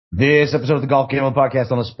This episode of the Golf Gambling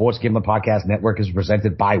Podcast on the Sports Gambling Podcast Network is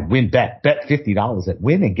presented by WynnBET. Bet $50 at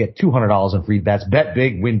Wynn and get $200 in free bets. Bet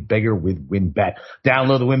big, win bigger with WynnBET.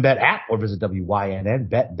 Download the WynnBET app or visit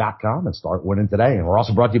WYNNBet.com and start winning today. And we're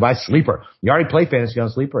also brought to you by Sleeper. You already play fantasy on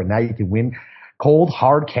Sleeper, and now you can win cold,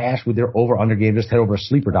 hard cash with their over-under game. Just head over to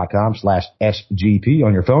sleeper.com/SGP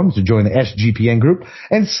on your phone to join the SGPN group,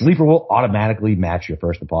 and Sleeper will automatically match your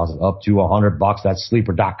first deposit up to $100. That's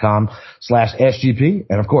sleeper.com/SGP.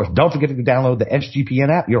 And of course, don't forget to download the SGPN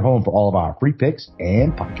app, your home for all of our free picks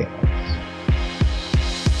and podcasts.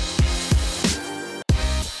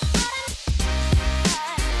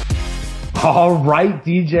 All right,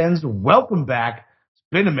 D-Gens, welcome back. It's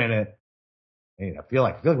been a minute. Hey, I feel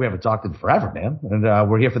like we haven't talked in forever, man. And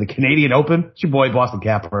we're here for the Canadian Open. It's your boy, Boston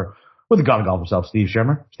Capper, with the god of golf himself, Steve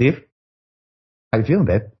Shermer. Steve, how you feeling,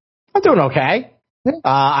 babe? I'm doing okay. Yeah.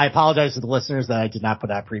 I apologize to the listeners that I did not put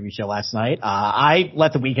out a preview show last night. I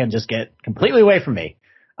let the weekend just get completely away from me.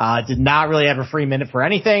 Did not really have a free minute for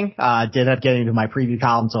anything. Did end up getting into my preview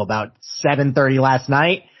column until about 7:30 last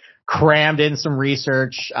night. Crammed in some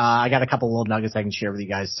research. I got a couple little nuggets I can share with you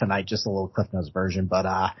guys tonight, just a little Cliff Notes version, but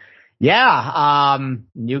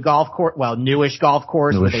new golf course, newish golf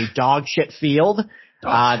course with a dog shit field.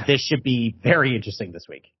 This should be very interesting this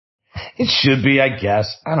week. It should be, I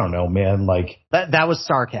guess. I don't know, man. Like that was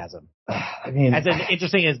sarcasm. I mean, as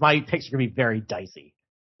interesting as my picks are going to be very dicey.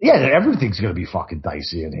 Yeah, everything's going to be fucking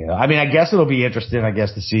dicey in here. I mean, I guess it'll be interesting,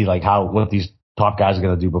 to see like what these top guys are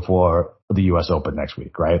going to do before the U.S. Open next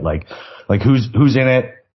week, right? Like who's in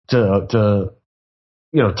it to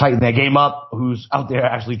tighten that game up, who's out there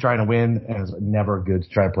actually trying to win, and it's never good to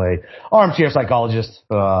try to play armchair psychologist.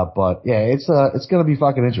 But yeah, it's going to be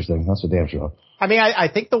fucking interesting. That's for damn sure. I mean, I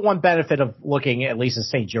think the one benefit of looking at least at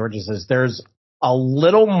St. George's is there's a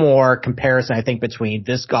little more comparison, I think, between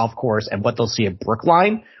this golf course and what they'll see at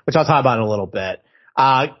Brookline, which I'll talk about in a little bit,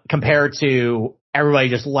 compared to everybody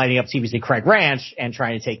just lighting up TPC Craig Ranch and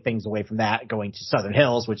trying to take things away from that, going to Southern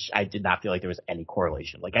Hills, which I did not feel like there was any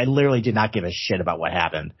correlation. Like, I literally did not give a shit about what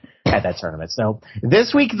happened at that tournament. So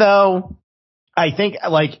this week, though, I think,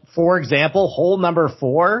 for example, hole number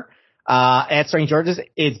 4 at St. George's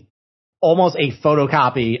is almost a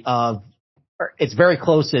photocopy of, or it's very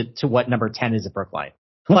close to what number 10 is at Brookline.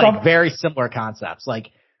 Very similar concepts,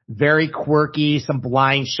 very quirky, some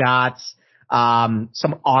blind shots.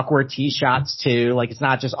 Some awkward tee shots too. It's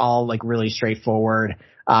not just all really straightforward.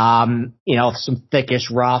 Some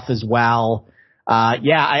thickish rough as well.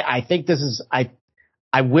 I think this is, I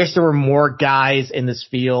wish there were more guys in this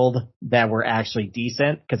field that were actually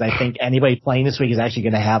decent, because I think anybody playing this week is actually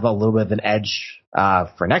going to have a little bit of an edge,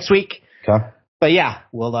 for next week. Okay. But yeah,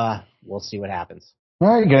 we'll see what happens. All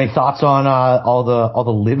right. You got any thoughts on, all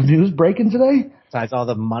the live news breaking today? Besides all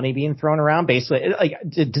the money being thrown around, basically,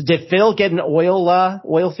 did Phil get an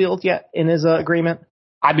oil field yet in his agreement?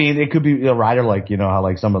 I mean, it could be a rider,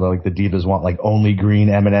 how some of the divas want only green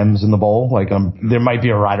M&Ms in the bowl. There might be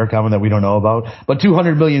a rider coming that we don't know about, but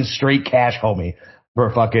 200 million straight cash, homie, for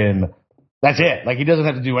fucking. That's it. He doesn't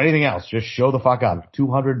have to do anything else. Just show the fuck up.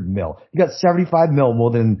 200 mil. You got 75 mil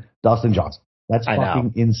more than Dustin Johnson. That's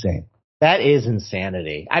fucking insane. That is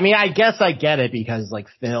insanity. I mean, I guess I get it, because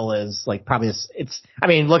Phil is probably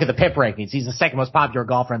look at the PIP rankings. He's the second most popular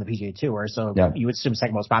golfer on the PGA Tour, so yeah. You would assume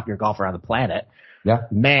second most popular golfer on the planet. Yeah.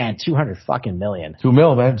 Man, 200 fucking million. 2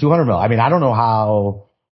 mil, man. 200 mil. I mean, I don't know how.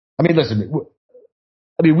 I mean, listen.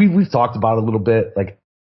 I mean, we've talked about it a little bit.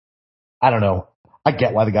 I don't know. I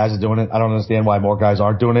get why the guys are doing it. I don't understand why more guys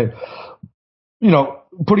aren't doing it.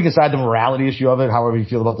 Putting aside the morality issue of it, however you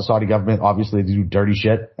feel about the Saudi government, obviously they do dirty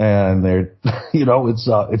shit, and they're,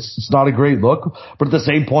 it's not a great look. But at the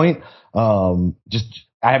same point, I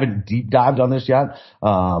haven't deep dived on this yet,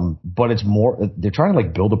 but it's more, they're trying to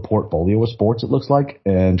build a portfolio of sports, it looks like,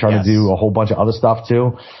 and trying to do a whole bunch of other stuff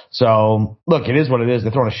too. So look, it is what it is.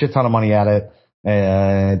 They're throwing a shit ton of money at it.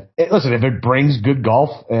 And listen, if it brings good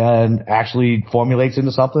golf and actually formulates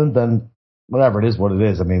into something, then whatever, it is what it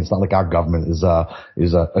is. I mean, it's not like our government is a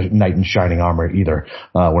knight in shining armor either,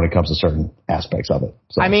 when it comes to certain aspects of it.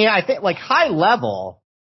 So. I mean, I think high level,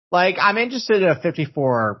 I'm interested in a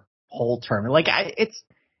 54 hole tournament.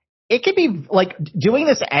 It could be doing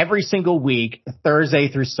this every single week, Thursday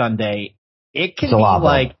through Sunday. It can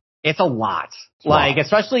be it's a lot.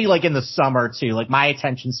 Especially in the summer too. My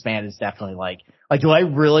attention span is definitely do I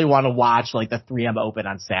really want to watch the 3M Open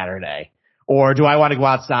on Saturday? Or do I want to go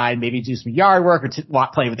outside, maybe do some yard work, or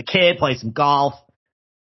play with the kid, play some golf?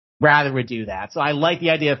 Rather would do that. So I like the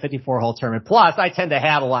idea of 54-hole tournament. Plus, I tend to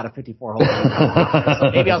have a lot of 54-hole tournaments.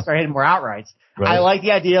 So maybe I'll start hitting more outrights. Right. I like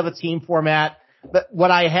the idea of a team format. But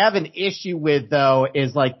what I have an issue with though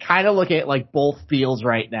is like kind of looking at like both fields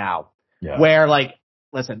right now, where like,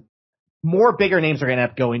 listen, more bigger names are going to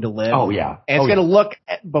have going to live. Oh yeah. And it's going to look,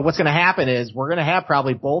 but what's going to happen is we're going to have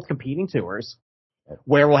probably both competing tours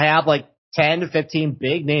where we'll have like 10 to 15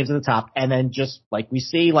 big names at the top. And then just like we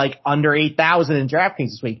see like under 8,000 in DraftKings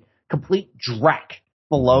this week, complete dreck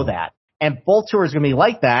below that. And both tours are going to be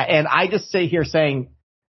like that. And I just sit here saying,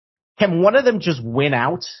 can one of them just win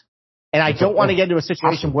out? And I don't want to get into a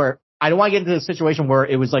situation where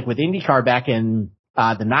it was like with IndyCar back in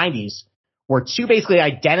the 90s, where two basically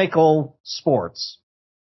identical sports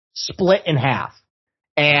split in half.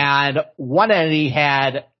 And one entity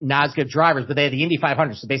had not as good drivers, but they had the Indy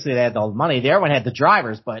 500. So basically they had all the money. The other one had the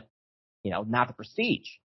drivers, but, not the prestige.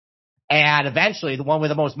 And eventually the one with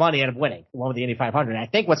the most money ended up winning, the one with the Indy 500. And I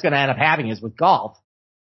think what's going to end up happening is with golf,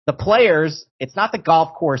 the players, it's not the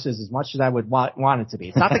golf courses as much as I would want it to be.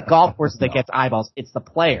 It's not the golf courses that gets eyeballs. It's the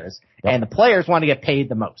players. Yep. And the players want to get paid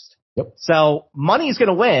the most. Yep. So money is going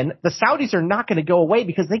to win. The Saudis are not going to go away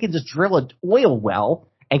because they can just drill an oil well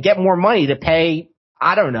and get more money to pay,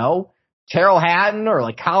 I don't know, Terrell Hatton or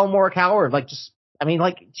like Colin Morikawa or like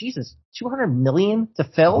Jesus, $200 million to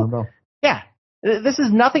fill? Yeah. This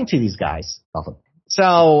is nothing to these guys. Nothing.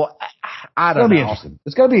 So I don't know.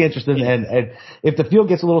 It's going to be interesting. And if the field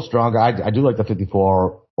gets a little stronger, I do like the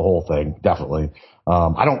 54 whole thing. Definitely.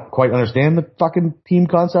 I don't quite understand the fucking team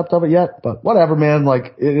concept of it yet, but whatever, man.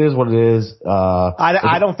 Like, it is what it is.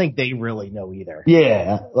 I don't think they really know either.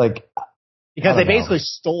 Yeah. Like, because they basically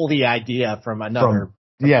stole the idea from another.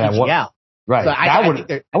 Right. So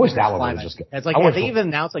I wish that one was just. It's like, have they even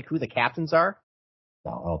announced like who the captains are?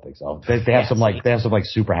 No, I don't think so. They have some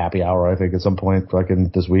super happy hour, I think, at some point fucking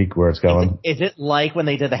this week where it's going. Is it like when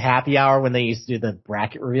they did the happy hour when they used to do the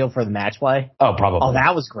bracket reveal for the match play? Oh, probably. Oh,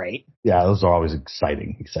 that was great. Yeah, those are always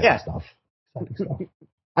exciting stuff.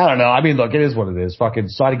 I don't know. I mean, look, it is what it is. Fucking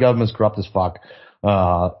Saudi government's corrupt as fuck.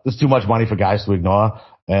 There's too much money for guys to ignore.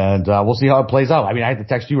 And we'll see how it plays out. I mean, I had to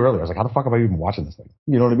text you earlier. I was like, how the fuck am I even watching this thing?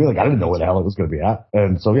 You know what I mean? Like, I didn't know where the hell it was going to be at.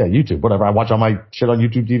 And so, yeah, YouTube, whatever. I watch all my shit on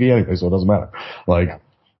YouTube TV anyway, so it doesn't matter. Like, I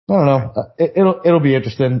don't know. It'll be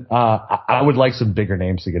interesting. I would like some bigger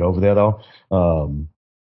names to get over there, though.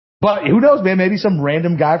 But who knows, man? Maybe some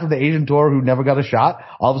random guy from the Asian Tour who never got a shot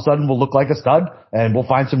all of a sudden will look like a stud, and we'll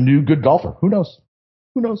find some new good golfer. Who knows?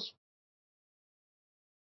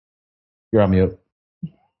 You're on mute.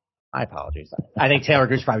 My apologies. I think Taylor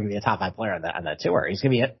Gooch is probably going to be a top 5 player on that tour. He's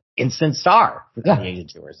going to be an instant star for the Asian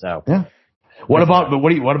Tour. So yeah. What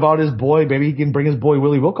about his boy? Maybe he can bring his boy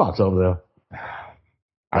Willie Wilcox over there.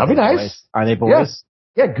 That'd be nice. Boys? Are they boys?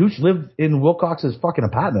 Yeah. Gooch lived in Wilcox's fucking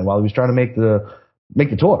apartment while he was trying to make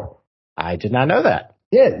the tour. I did not know that.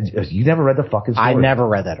 Yeah, you never read the fucking story. I never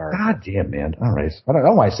read that article. God damn, man. All right. I don't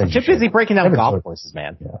know why I said you. I'm busy breaking down golf courses,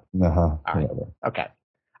 man. Yeah. All right. Okay.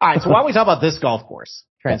 All right. So why don't we talk about this golf course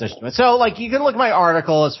transition? So like you can look at my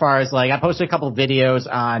article as far as like I posted a couple of videos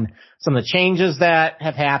on some of the changes that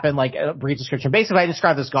have happened, like a brief description. Basically, I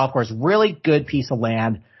described this golf course, really good piece of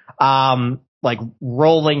land. Like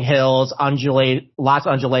rolling hills, lots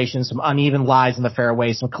of undulations, some uneven lies in the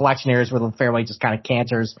fairway, some collection areas where the fairway just kind of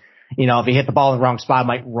canters. You know, if you hit the ball in the wrong spot, it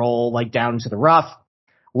might roll like down into the rough.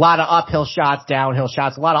 A lot of uphill shots, downhill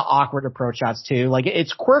shots, a lot of awkward approach shots too. Like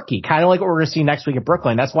it's quirky, kind of like what we're going to see next week at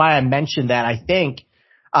Brookline. That's why I mentioned that. I think,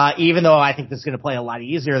 even though I think this is going to play a lot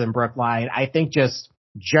easier than Brookline, I think just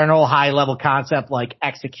general high level concept like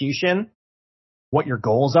execution, what your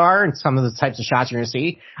goals are and some of the types of shots you're going to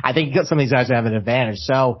see. I think some of these guys have an advantage.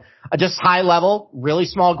 So just high level, really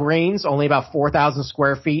small greens, only about 4,000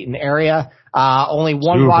 square feet in area. Only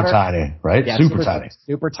one super water. Super tiny, right? Yeah,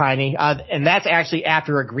 super tiny. And that's actually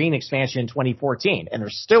after a green expansion in 2014 and they're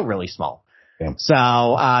still really small. Yeah.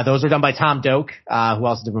 So, those are done by Tom Doak, who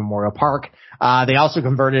also did Memorial Park. They also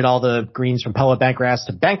converted all the greens from pellet bent grass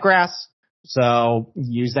to bent grass. So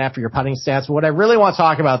use that for your putting stats. But what I really want to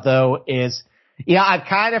talk about though is, I've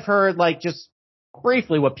kind of heard like just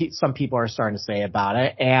briefly what some people are starting to say about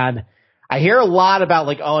it. And I hear a lot about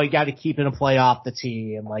like, oh, you got to keep it in play off the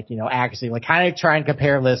tee and like, accuracy, like kind of try and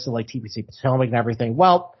compare this to like TPC Potomac and everything.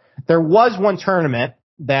 Well, there was one tournament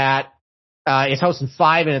that, is hosting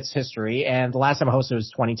 5 in its history. And the last time I hosted was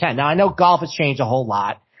 2010. Now I know golf has changed a whole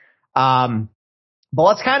lot. But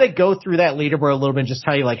let's kind of go through that leaderboard a little bit and just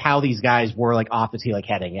tell you like how these guys were like off the tee, like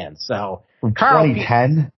heading in. So from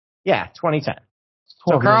 2010? Yeah, 2010.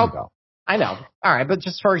 So Carl, I know. All right. But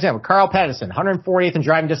just for example, Carl Pedersen, 140th in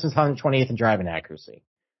driving distance, 128th in driving accuracy.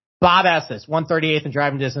 Bob Estes, 138th in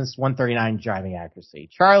driving distance, 139 in driving accuracy.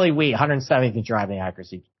 Charlie Wee, 170th in driving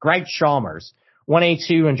accuracy. Greg Chalmers,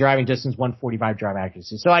 182 in driving distance, 145 driving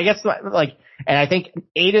accuracy. So I guess and I think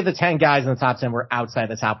 8 of the 10 guys in the top 10 were outside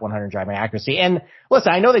the top 100 driving accuracy. And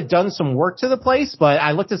listen, I know they've done some work to the place, but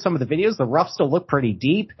I looked at some of the videos. The rough still look pretty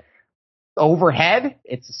deep. Overhead,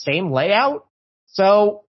 it's the same layout.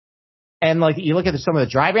 So, and you look at some of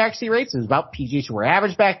the driving accuracy rates, it was about PGA Tour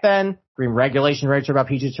average back then. Green regulation rates are about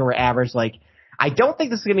PGA Tour average. I don't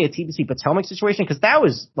think this is going to be a TPC Potomac situation because that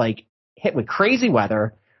was hit with crazy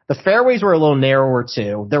weather. The fairways were a little narrower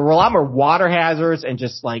too. There were a lot more water hazards and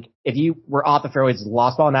just if you were off the fairways, it's a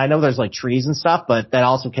lost ball. Now I know there's trees and stuff, but that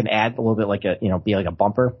also can add a little bit be like a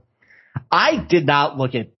bumper. I did not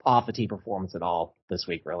look at off the tee performance at all this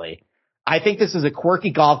week, really. I think this is a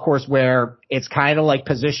quirky golf course where it's kind of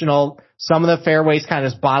positional. Some of the fairways kind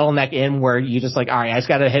of bottleneck in where you just all right, I just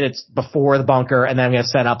got to hit it before the bunker and then I'm going to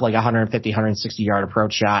set up 150, 160 yard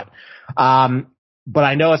approach shot. But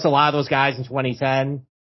I know it's a lot of those guys in 2010.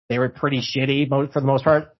 They were pretty shitty for the most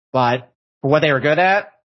part, but for what they were good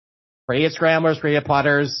at, pretty good scramblers, pretty good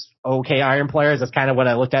putters, okay iron players. That's kind of what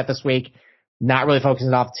I looked at this week. Not really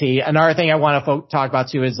focusing off the tee. Another thing I want to talk about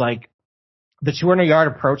too is the 200-yard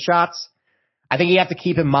approach shots. I think you have to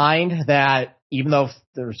keep in mind that even though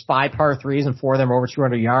there's 5 par 3s and 4 of them are over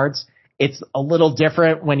 200 yards, it's a little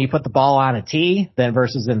different when you put the ball on a tee than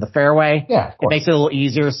versus in the fairway. Yeah, of course. It makes it a little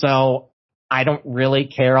easier. So I don't really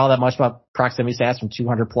care all that much about proximity stats from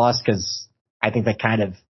 200 plus because I think that kind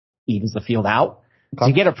of evens the field out. Okay. So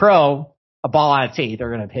you get a ball on a tee,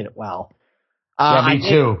 they're going to hit it well. Me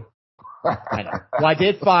too. I know. Well, I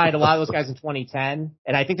did find a lot of those guys in 2010,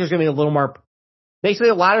 and I think there's going to be a little more, basically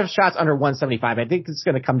a lot of shots under 175. I think it's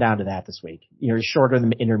going to come down to that this week. Shorter than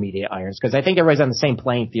the intermediate irons because I think everybody's on the same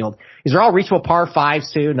playing field. These are all reachable par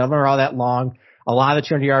 5s too. None of them are all that long. A lot of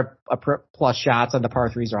the 200-yard plus shots on the par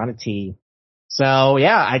 3s are on a tee. So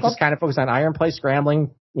yeah, I just kind of focus on iron play,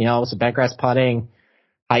 scrambling, some bentgrass putting,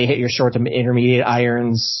 how you hit your short to intermediate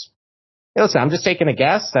irons. Listen, I'm just taking a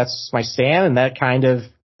guess. That's my stand, and that kind of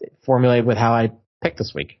formulated with how I picked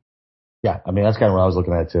this week. Yeah, I mean, that's kind of what I was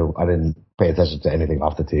looking at too. I didn't pay attention to anything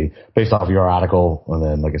off the tee based off of your article. And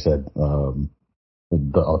then, like I said,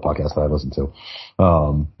 the other podcast that I listened to.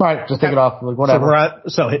 All right, just take it off. Whatever.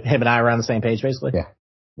 So him and I are on the same page, basically? Yeah.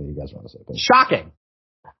 You guys are on the same page. Shocking.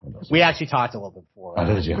 We actually talked a little bit before.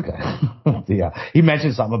 Oh, did you? Okay. Yeah. He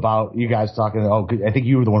mentioned something about you guys talking. Oh, I think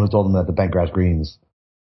you were the one who told him that the bentgrass greens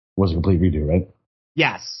was a complete redo, right?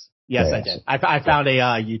 Yes. Yes, I did. I found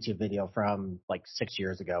a YouTube video from 6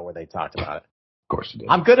 years ago where they talked about it. Of course you did.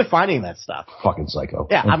 I'm good at finding that stuff. Fucking psycho.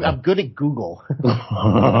 Yeah, okay. I'm good at Google.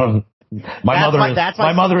 My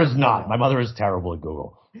mother is not. My mother is terrible at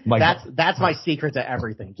Google. That's my secret to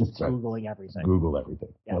everything. Just Googling everything. Google everything.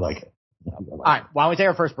 Yes. I like it. All right, why don't we take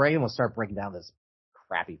our first break and we'll start breaking down this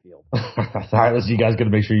crappy field. All right, listen, you guys got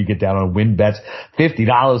to make sure you get down on WinBets.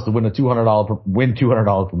 $50 to win a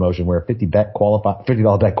 $200 promotion where a $50 bet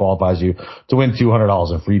qualifies you to win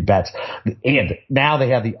 $200 in free bets. And now they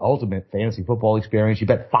have the ultimate fantasy football experience. You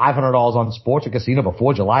bet $500 on sports or casino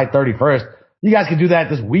before July 31st. You guys can do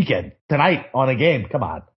that this weekend, tonight on a game. Come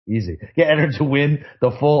on. Easy. Get entered to win the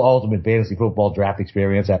full ultimate fantasy football draft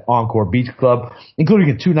experience at Encore Beach Club, including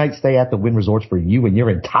a 2-night stay at the Wynn Resorts for you and your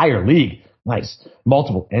entire league. Nice.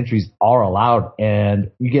 Multiple entries are allowed, and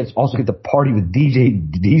you also get to party with DJ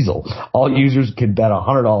Diesel. All users can bet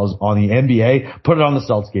 $100 on the NBA, put it on the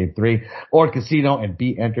Celtics Game 3, or casino and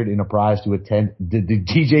be entered in a prize to attend the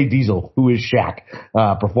DJ Diesel, who is Shaq,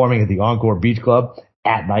 performing at the Encore Beach Club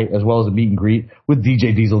at night, as well as a meet and greet with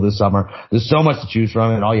DJ Diesel this summer. There's so much to choose from,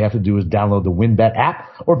 and all you have to do is download the WinBet app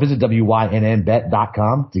or visit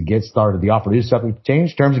wynnbet.com to get started. The offer is subject to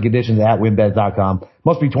change. Terms and conditions at wynnbet.com.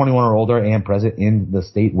 Must be 21 or older and present in the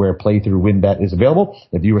state where playthrough WinBet is available.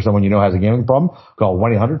 If you or someone you know has a gambling problem, call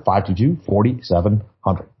 1-800-522-4700.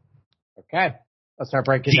 Okay. Let's start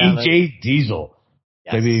breaking down. DJ Diesel.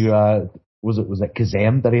 Yes. Maybe, was that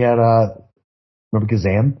Kazam that he had, remember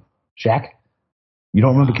Kazam? Shaq? You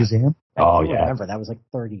don't remember Kazam? Oh, yeah. I remember. That was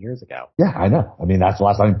 30 years ago. Yeah, I know. I mean, that's the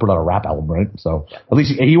last time he put out a rap album, right? So at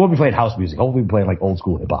least he won't be playing house music. Hopefully he'll be playing old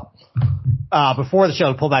school hip hop. Before the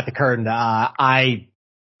show, pull back the curtain, I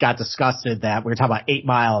got disgusted that we were talking about 8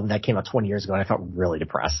 Mile and that came out 20 years ago and I felt really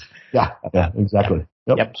depressed. Yeah, exactly.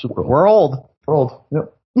 Yep. Super. We're old. We're old.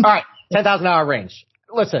 Yep. All right. $10,000 range.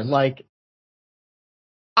 Listen,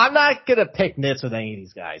 I'm not going to pick nits with any of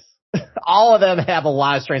these guys. All of them have a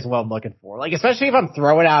lot of strengths of what I'm looking for. Especially if I'm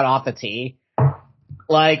throwing out off the tee.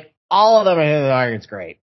 All of them are hitting the irons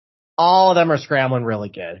great. All of them are scrambling really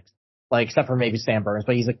good. Except for maybe Sam Burns,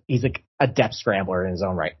 but he's a depth scrambler in his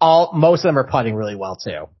own right. Most of them are putting really well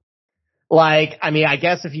too. Like, I mean, I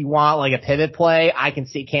guess if you want like a pivot play, I can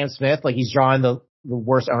see Cam Smith, like he's drawing the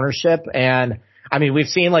worst ownership. And I mean, we've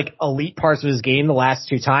seen like elite parts of his game the last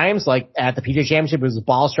 2 times. Like at the PGA Championship, it was the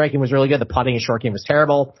ball striking was really good. The putting and short game was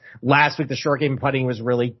terrible. Last week, the short game and putting was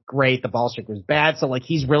really great. The ball striking was bad. So like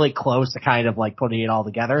he's really close to kind of like putting it all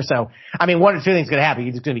together. So, I mean, one or two things going to happen.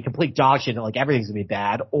 He's going to be complete dog shit and like everything's going to be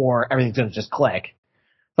bad or everything's going to just click.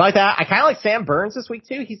 So like that. I kind of like Sam Burns this week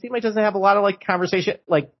too. He seems like doesn't have a lot of like conversation,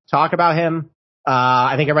 like talk about him.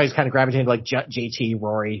 I think everybody's kind of gravitating to like JT,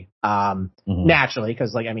 Rory, naturally,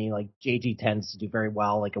 because like, I mean, like JT tends to do very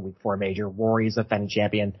well, like a week 4 major. Rory's a defending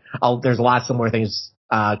champion. There's a lot of similar things,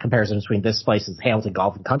 comparison between this place and Hamilton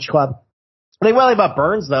Golf and Country Club. What I really about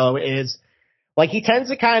Burns though is like he tends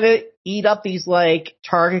to kind of eat up these like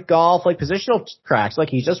target golf, like positional tracks. Like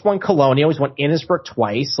he's just won Colonial. He's won Innisbrook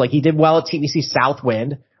twice. Like he did well at TBC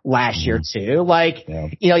Southwind last year too. Like,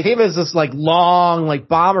 you know, I think it was this like long, like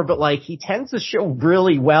bomber, but like he tends to show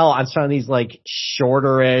really well on some of these like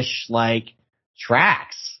shorter-ish like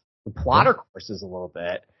tracks, the plotter courses a little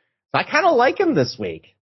bit. So I kind of like him this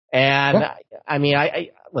week. And I mean, I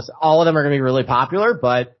listen, all of them are going to be really popular,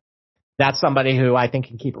 but that's somebody who I think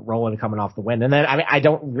can keep it rolling coming off the win. And then, I mean, I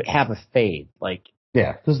don't have a fade. Like,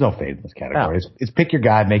 yeah, there's no fade in this category. No. It's pick your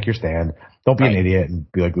guy, make your stand. Don't be an idiot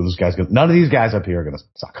and be like, well, this guy's good. None of these guys up here are going to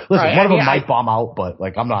suck. Listen, one of them might bomb out, but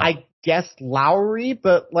like, I'm not. I guess Lowry,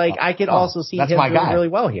 but like, I could also see him doing really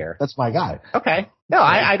well here. That's my guy. Okay. No,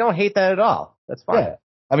 I don't hate that at all. That's fine. Yeah.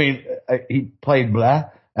 I mean, he played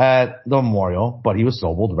at the Memorial, but he was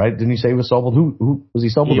sobled, right? Didn't you say he was sobled? Who was he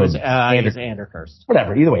sobled? He was Anderhurst.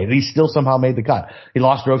 Whatever. Either way, he still somehow made the cut. He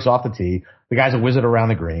lost strokes off the tee. The guy's a wizard around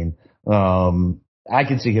the green. I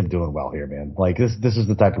can see him doing well here, man. Like this is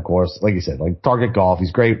the type of course, like you said, like target golf.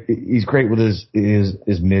 He's great. He's great with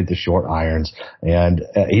his mid to short irons, and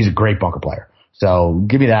he's a great bunker player. So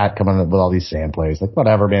give me that coming with all these sand plays. Like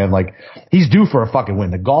whatever, man. Like he's due for a fucking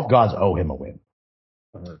win. The golf gods owe him a win.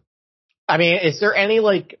 I mean, is there any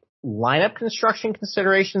like lineup construction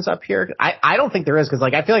considerations up here? I don't think there is because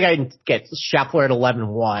like I feel like I can get Scheffler at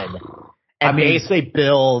 11-1 and basically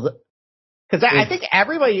build. Because I think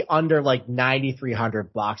everybody under like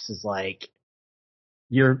 $9,300 is like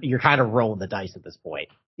you're kind of rolling the dice at this point.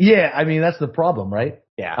 Yeah, I mean that's the problem, right?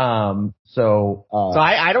 Yeah. So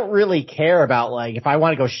I don't really care about like if I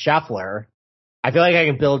want to go Scheffler, I feel like I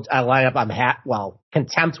can build a lineup I'm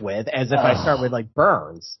content with as if I start with like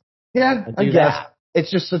Burns. Yeah, I guess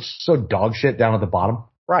it's just so dog shit down at the bottom.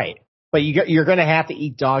 Right, but you're going to have to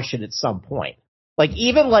eat dog shit at some point. Like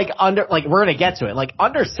even like under like we're going to get to it like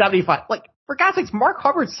under 75 like. For God's sakes, Mark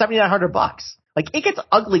Hubbard's $7,900. Like it gets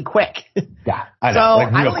ugly quick. Yeah, I know. So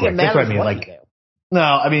like, I don't think it matters. That's what I mean. Like, you do. No,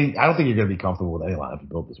 I mean I don't think you're going to be comfortable with any lineup you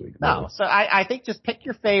build this week. No, so I think just pick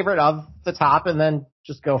your favorite of the top and then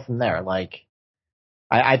just go from there. Like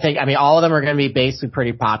I think all of them are going to be basically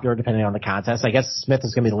pretty popular depending on the contest. I guess Smith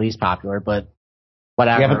is going to be the least popular, but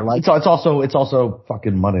whatever. Yeah, but like it's also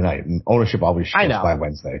fucking Monday night and ownership always shifts by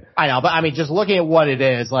Wednesday. I know, but I mean, just looking at what it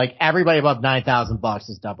is, like everybody above $9,000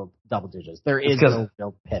 is double digits. There is no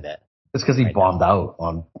real pivot. It's because he bombed out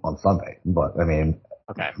on Sunday, but I mean,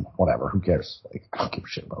 okay, whatever. Who cares? Like, I don't give a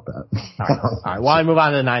shit about that. All right. Why don't we move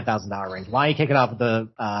on to the $9,000 range? Why don't you kick it off with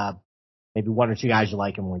the maybe one or two guys you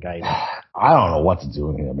like and one guy you don't? I don't know what to do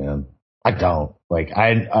in here, man. I don't like.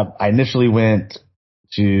 I initially went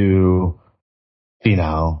to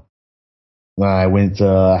Finau. I went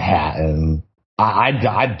to Hatton.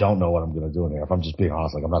 I don't know what I'm going to do in here. If I'm just being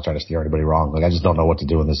honest, like I'm not trying to steer anybody wrong. Like I just don't know what to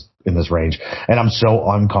do in this range. And I'm so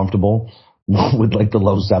uncomfortable with like the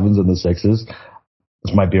low 7s and the 6s.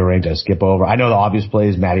 This might be a range I skip over. I know the obvious play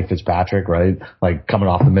is Matty Fitzpatrick, right? Like coming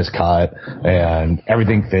off the miscut and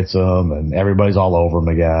everything fits him and everybody's all over him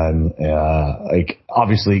again. Like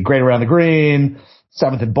obviously great around the green,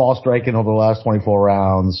 7th in ball striking over the last 24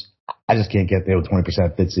 rounds. I just can't get there with 20%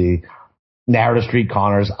 Fitzy. Narrative Street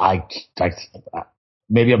Connors, I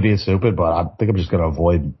maybe I'm being stupid, but I think I'm just going to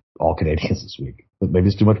avoid all Canadians this week. Maybe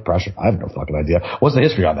it's too much pressure. I have no fucking idea. What's the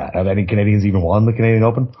history on that? Have any Canadians even won the Canadian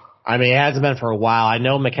Open? I mean, it hasn't been for a while. I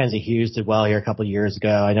know Mackenzie Hughes did well here a couple of years ago.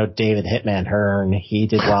 I know David Hitman Hearn, he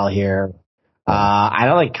did well here. I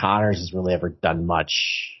don't think Connors has really ever done much.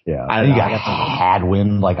 Yeah, I don't know. You got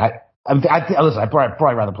Hadwin. Like listen, I'd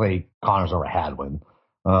probably rather play Connors over Hadwin.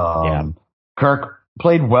 Kirk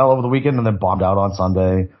played well over the weekend and then bombed out on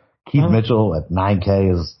Sunday. Keith Mitchell at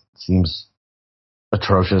 9K seems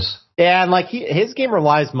atrocious. Yeah, and like his game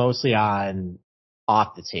relies mostly on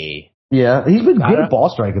off the tee. Yeah, he's been good at ball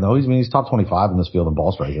striking though. He's top 25 in this field in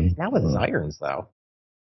ball striking. Not with his irons though.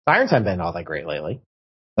 His irons haven't been all that great lately.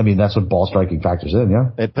 I mean, that's what ball striking factors in, yeah?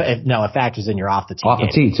 It factors in your off the tee. Off the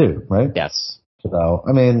tee, too, right? Yes. So,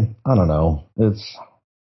 I mean, I don't know.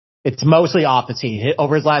 It's mostly off the tee.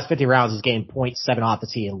 Over his last 50 rounds, he's gained 0.7 off the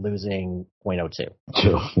tee and losing 0.02.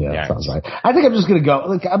 Yeah, that sounds right. I think I'm just gonna go.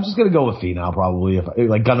 I'm just gonna go with Finau probably. If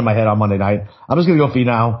gun to my head on Monday night, I'm just gonna go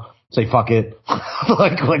Finau. Say fuck it,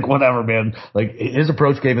 like whatever, man. Like his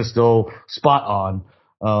approach game is still spot on.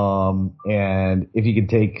 And if he can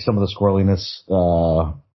take some of the squirreliness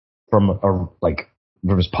from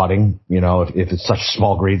his putting, if it's such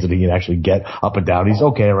small greens that he can actually get up and down, he's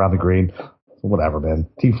okay around the green. Whatever, man.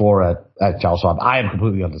 T4 at Charles Schwab. I am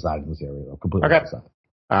completely undecided in this area, though. Completely undecided.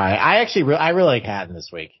 All right. I really like Hatton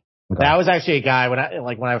this week. Okay. That was actually a guy when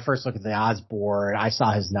I first looked at the odds board, I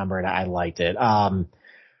saw his number and I liked it.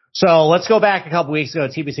 So let's go back a couple weeks ago,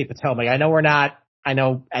 TBC Potomac. I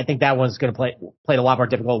think that one's going to play a lot more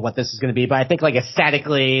difficult what this is going to be, but I think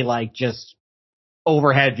aesthetically, just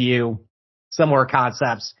overhead view, similar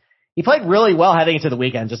concepts. He played really well heading into the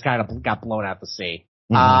weekend, just kind of got blown out to sea.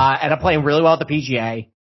 And I'm playing really well at the PGA.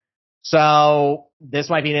 So this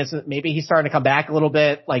might be an instant. Maybe he's starting to come back a little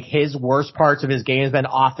bit. His worst parts of his game has been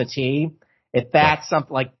off the tee. If that's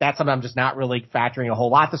something I'm just not really factoring a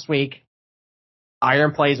whole lot this week.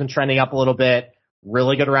 Iron play's been trending up a little bit.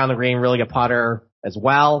 Really good around the green, really good putter as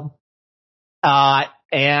well. And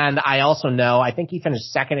I also know, I think he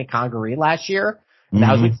finished second at Congaree last year.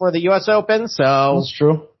 That was before the U.S. Open. So that's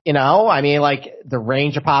true. The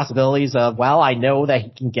range of possibilities of, I know that he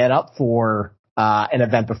can get up for an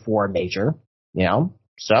event before a major,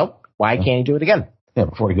 so why can't he do it again? Yeah,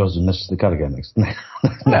 before he goes and misses the cut again next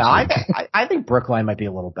I think Brookline might be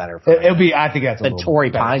a little better for him. I think that's a than little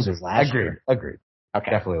Torrey Pines was last year. Agreed. Okay.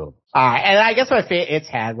 Definitely a little. All right. And I guess it's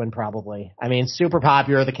Hadwin probably. I mean, super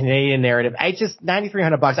popular, the Canadian narrative.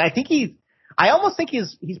 $9,300. I almost think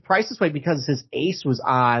he's priced this way because his ace was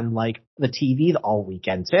on the TV all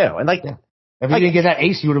weekend too. And if he didn't get that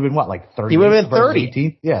ace, he would have been what, 30? He would have been 30.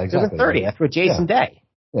 18? Yeah, exactly. He would have been 30 after Jason Day.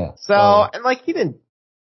 Yeah. So,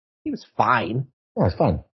 he was fine. Yeah, it's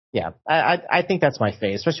fine. Yeah. I think that's my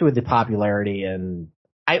fave, especially with the popularity and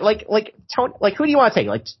Tony, who do you want to take?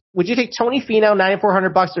 Would you take Tony Finau,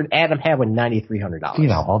 $9,400 or Adam Hadwin, $9,300?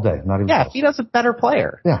 Finau all day. Not even close. Finau's a better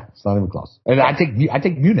player. Yeah, it's not even close. And I take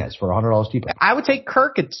Muniz for $100 cheaper. I would take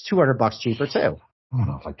Kirk at $200 cheaper too. I don't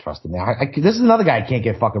know if I trust him. This is another guy I can't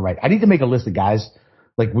get fucking right. I need to make a list of guys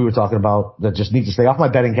like we were talking about that just need to stay off my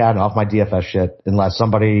betting cat and off my DFS shit unless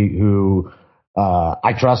somebody who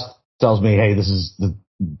I trust tells me, hey, this is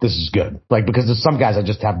good. Because there's some guys I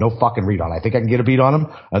just have no fucking read on. I think I can get a beat on them,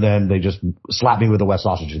 and then they just slap me with a wet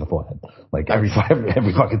sausage in the forehead. Every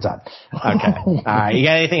fucking time. Okay. All right. You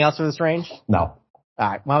got anything else for this range? No. All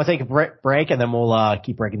right. Well, I'm going to take a break, and then we'll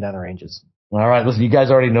keep breaking down the ranges. All right, listen, you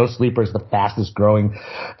guys already know Sleeper is the fastest growing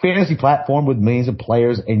fantasy platform with millions of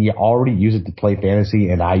players, and you already use it to play fantasy,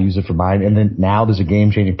 and I use it for mine. And then now there's a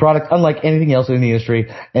game-changing product unlike anything else in the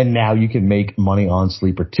industry, and now you can make money on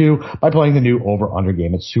Sleeper too by playing the new over-under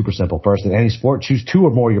game. It's super simple. First, in any sport, choose two or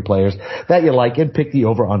more of your players that you like and pick the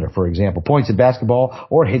over-under. For example, points in basketball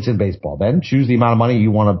or hits in baseball. Then choose the amount of money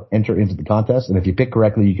you want to enter into the contest, and if you pick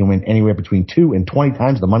correctly, you can win anywhere between 2 and 20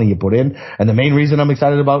 times the money you put in. And the main reason I'm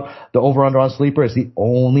excited about the over-under on Sleeper is the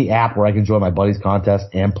only app where I can join my buddies' contests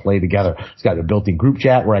and play together. It's got a built-in group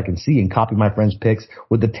chat where I can see and copy my friends' picks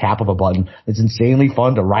with the tap of a button. It's insanely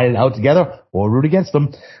fun to ride it out together or root against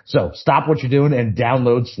them. So stop what you're doing and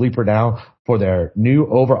download Sleeper now for their new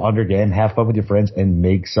over-under game. Have fun with your friends and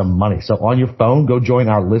make some money. So on your phone, go join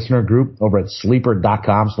our listener group over at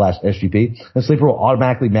sleeper.com/SGP, and Sleeper will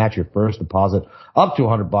automatically match your first deposit up to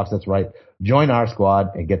 $100. That's right. Join our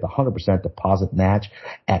squad and get the 100% deposit match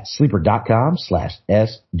at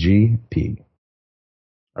sleeper.com/SGP.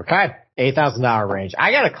 Okay. $8,000 range.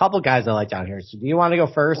 I got a couple guys I like down here. So do you want to go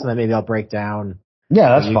first and then maybe I'll break down? Yeah,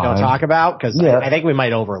 that's fine. Don't talk about because I think we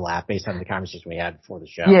might overlap based on the conversation we had before the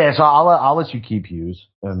show. Yeah, so I'll let you keep Hughes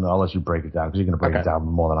and I'll let you break it down because you're going to break it down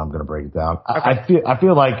more than I'm going to break it down. Okay. I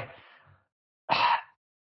feel like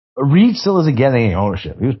Reed still isn't getting any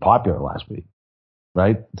ownership. He was popular last week,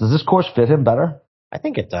 right? Does this course fit him better? I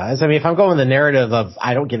think it does. I mean, if I'm going the narrative of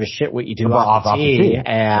I don't give a shit what you do off the tee,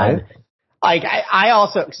 and right? I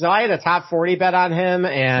also, so I had a top 40 bet on him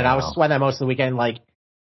and I was sweating that most of the weekend.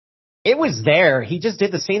 It was there. He just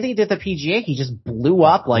did the same thing he did the PGA. He just blew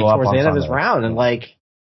up towards the end of his round and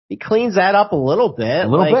he cleans that up a little bit.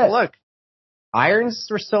 Look, irons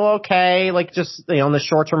were still okay. Just, in the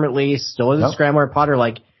short term at least, still is a scrambler and putter.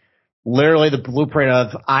 Literally the blueprint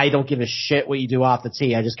of I don't give a shit what you do off the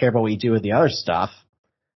tee. I just care about what you do with the other stuff.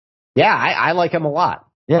 Yeah, I like him a lot.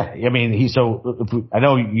 Yeah, I mean, I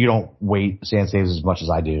know you don't weight sand saves as much as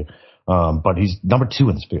I do, but he's number 2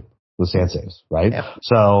 in this field with sand saves, right? Yeah.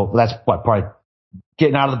 So that's probably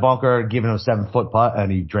getting out of the bunker, giving him a 7-foot putt,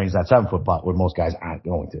 and he drains that 7-foot putt when most guys aren't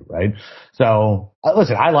going to, right? So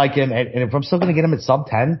listen, I like him, and if I'm still going to get him at sub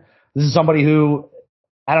 10, this is somebody who,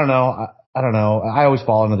 I don't know. I always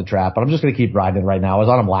fall into the trap, but I'm just going to keep riding it right now. I was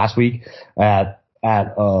on him last week at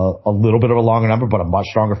a little bit of a longer number, but a much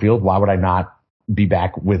stronger field. Why would I not be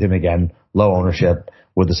back with him again? Low ownership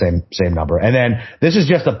with the same number. And then this is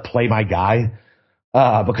just a play my guy,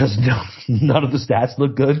 because none of the stats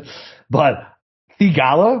look good, but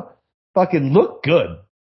Thigala fucking looked good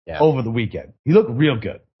over the weekend. He looked real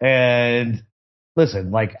good. And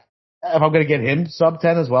listen, like, if I'm going to get him sub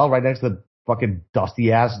 10 as well, right next to the fucking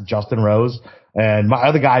dusty ass Justin Rose and my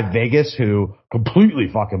other guy, Vegas, who completely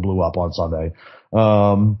fucking blew up on Sunday.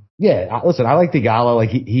 Listen, I like Thigala. Like,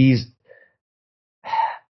 he's,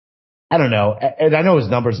 I don't know. And I know his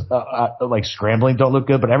numbers, like scrambling don't look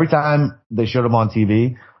good, but every time they showed him on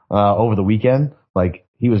TV, over the weekend, like,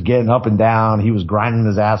 he was getting up and down. He was grinding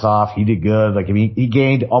his ass off. He did good. Like, I mean, he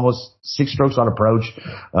gained almost 6 strokes on approach. His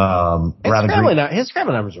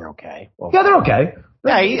scrambling numbers are okay. Well, yeah, they're okay.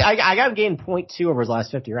 Yeah, I got him gained 0.2 over his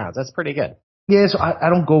last 50 rounds. That's pretty good. Yeah, so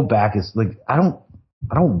I don't go back. It's like, I don't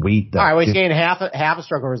wait that. All right, well, he's gained half a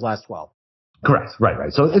stroke over his last 12. Correct.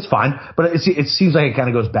 Right. So it's fine, but it seems like it kind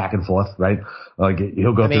of goes back and forth, right? Like,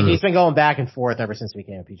 he'll go. I mean, he's been going back and forth ever since we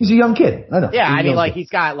became a PGA. He's a young kid. I know. Yeah, I mean, like,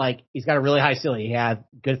 he's got a really high ceiling. He had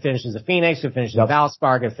good finishes at Phoenix, good finishes at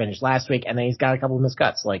Valspar, good finish last week, and then he's got a couple of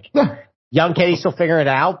miscuts. Like, young kid, he's still figuring it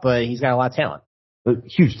out, but he's got a lot of talent.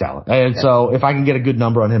 Huge talent. And so if I can get a good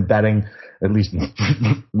number on him betting, at least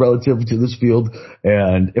relative to this field,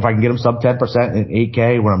 and if I can get him sub 10% in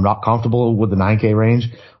 8K when I'm not comfortable with the 9K range,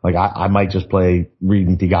 like, I might just play Reed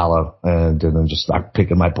and Thigala and then just start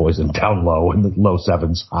picking my poison down low in the low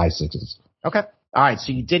 7s, high 6s. Okay. All right.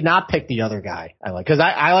 So you did not pick the other guy I like, because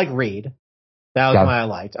I like Reed. That was one I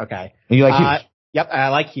liked. Okay. And you like Hughes? Yep. I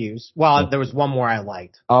like Hughes. Well, there was one more I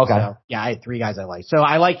liked. Oh, okay. So, yeah, I had 3 guys I liked. So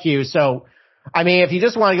I like Hughes. So, I mean, if you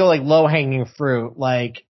just want to go like low hanging fruit,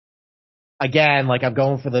 like, again, like, I'm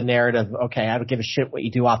going for the narrative. Okay, I don't give a shit what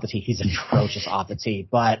you do off the tee. He's atrocious off the tee,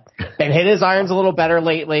 but been hitting his irons a little better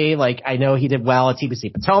lately. Like, I know he did well at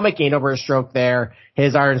TPC Potomac, gained over a stroke there.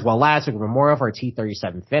 His irons well last week at Memorial for a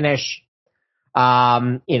T37 finish.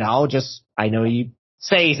 I know you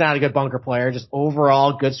say he's not a good bunker player, just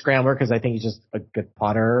overall good scrambler, because I think he's just a good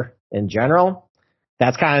putter in general.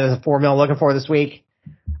 That's kind of the formula I'm looking for this week.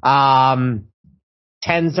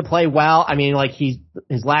 Tends to play well. I mean, like, his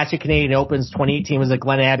last 2 Canadian Opens, 2018 was at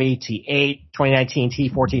Glen Abbey, T8, 2019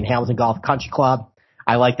 T14 Hamilton Golf Country Club.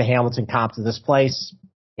 I like the Hamilton comp to this place.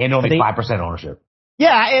 And only 5% ownership.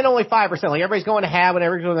 Yeah, and only 5%. Like, everybody's going to Hadwin,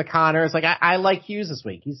 everybody's going to Connors. Like, I like Hughes this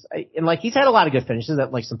week. He's had a lot of good finishes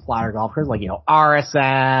at, like, some plotter golf courses, like,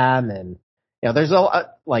 RSM and, there's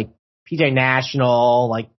like PJ National,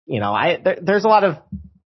 like, there's a lot of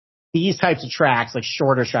these types of tracks, like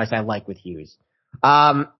shorter tracks I like with Hughes.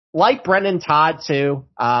 Like Brendan Todd too.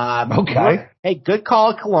 Okay. Hey, good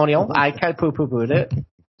call at Colonial. I kind of poo-pooed it.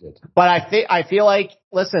 But I feel like,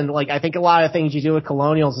 listen, like, I think a lot of things you do with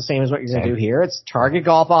Colonial is the same as what you're going to do here. It's target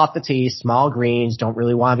golf off the tee, small greens, don't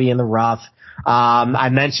really want to be in the rough. I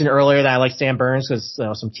mentioned earlier that I like Sam Burns because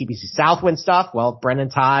some TPC Southwind stuff. Well, Brendan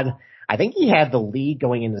Todd, I think he had the lead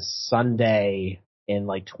going into Sunday in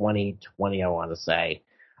like 2020, I want to say.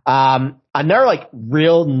 Another like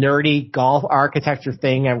real nerdy golf architecture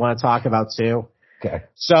thing I want to talk about too. Okay.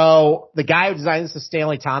 So the guy who designed this is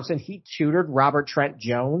Stanley Thompson. He tutored Robert Trent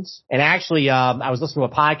Jones. And actually, I was listening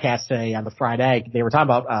to a podcast today on the Fried Egg. They were talking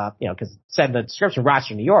about, cause it said in the description,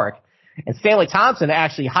 Rochester, New York. And Stanley Thompson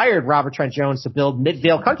actually hired Robert Trent Jones to build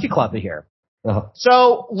Midvale Country Club here. Uh-huh.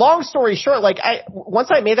 So long story short, like once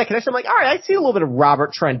I made that connection, I'm like, all right, I see a little bit of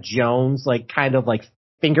Robert Trent Jones, like kind of like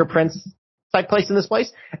fingerprints type place in this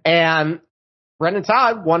place. And Brendan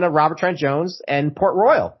Todd won a Robert Trent Jones and Port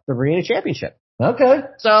Royal, the Marina Championship. Okay.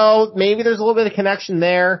 So maybe there's a little bit of connection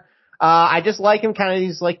there. I just like him kind of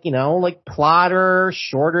these like, like plotter,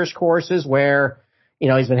 shorter courses where,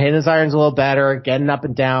 he's been hitting his irons a little better, getting up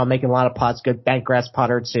and down, making a lot of putts, good bent grass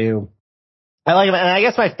putter too. I like him. And I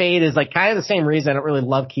guess my fade is like kind of the same reason I don't really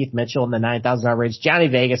love Keith Mitchell in the $9,000 range. Johnny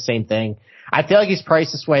Vegas, same thing. I feel like he's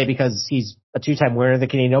priced this way because he's a 2-time winner of the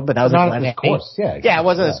Canadian Open, but that was not his course. Yeah, it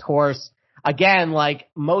wasn't his course. Again, like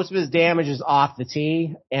most of his damage is off the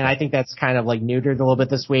tee, and I think that's kind of like neutered a little bit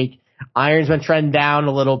this week. Iron's been trending down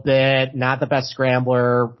a little bit, not the best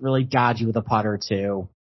scrambler, really dodgy with a putter too.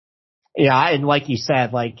 Yeah, and like you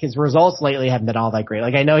said, like his results lately haven't been all that great.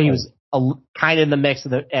 Like I know he was kind of in the mix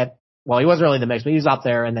of well, he wasn't really in the mix, but he was up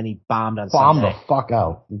there, and then he bombed on Sunday. The fuck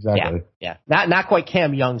out. Exactly. Yeah. Not quite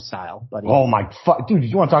Cam Young style, but oh my fuck, dude!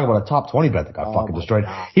 You want to talk about a top 20 bet that got fucking destroyed?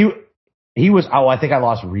 God. He was. Oh, I think I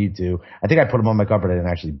lost Reed too. I think I put him on my cover. I didn't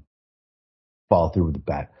actually follow through with the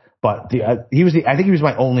bet, but I think he was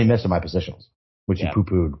my only miss in my positions, which you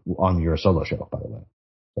poo-pooed on your solo show, by the way.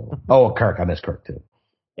 So, Kirk, I miss Kirk too.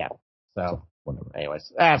 Yeah. So whatever.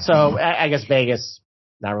 Anyways, so I guess Vegas.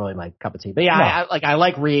 Not really my cup of tea, but yeah, no. I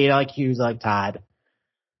like Reed, I like Hughes, I like Todd.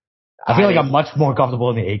 I feel like I'm much more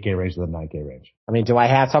comfortable in the 8K range than the 9K range. I mean, do I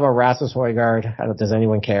have to talk about Rasmus Højgaard? Does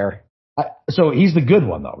anyone care? So he's the good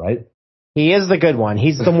one though, right? He is the good one.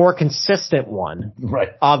 He's the more consistent one, right,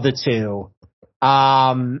 of the two.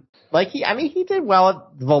 He did well at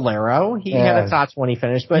Valero. He had a top 20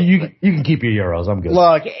 finish, but you can keep your euros. I'm good.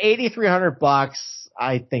 Look, $8,300.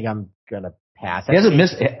 I think I'm gonna pass. He hasn't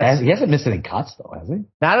missed any cuts though, has he?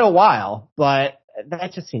 Not in a while, but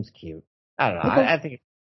that just seems cute. I don't know. Okay. I think.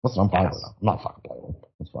 Listen, I'm fine with that. I'm not fucking playing with it.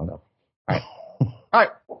 Let's find out. All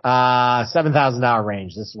right. $7,000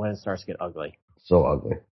 range. This is when it starts to get ugly. So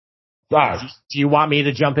ugly. All right. Do you want me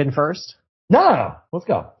to jump in first? No. Let's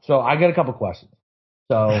go. So I got a couple questions.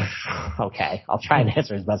 So okay, I'll try and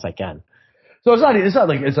answer as best I can. So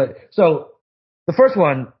so the first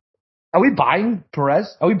one. Are we buying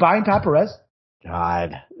Perez? Are we buying Pat Perez?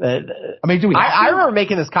 God. I mean, do we? I remember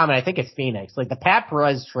making this comment. I think it's Phoenix. Like the Pat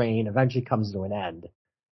Perez train eventually comes to an end.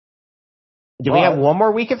 Do we have one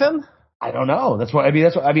more week of him? I don't know. That's what I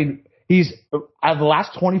mean. He's out of the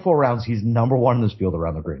last 24 rounds, he's number one in this field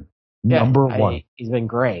around the green. Number one. He's been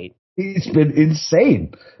great. He's been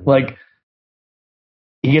insane. Like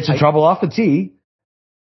he gets in trouble off the tee.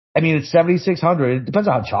 I mean, it's 7,600. It depends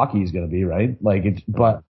on how chalky he's going to be, right?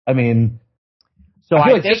 But I mean. So I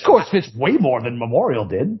feel like this course fits way more than Memorial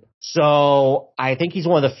did. So I think he's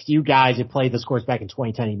one of the few guys who played this course back in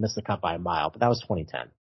 2010. He missed the cut by a mile, but that was 2010.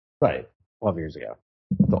 Right. 12 years ago.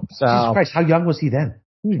 So, Jesus Christ, how young was he then?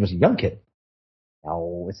 He was a young kid.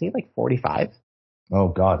 Oh, was he like 45? Oh,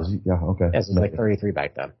 God. Is he? Yeah, okay. Yes, he was like 33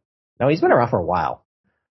 back then. No, he's been around for a while.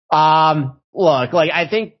 Look, I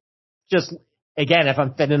think just, again, if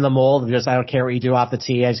I'm fitting in the mold of just I don't care what you do off the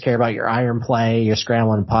tee, I just care about your iron play, your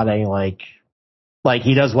scrambling and putting, like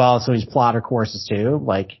he does well, so he's plotter courses too.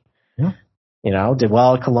 Did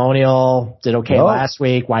well at Colonial, did okay last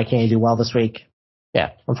week. Why can't he do well this week?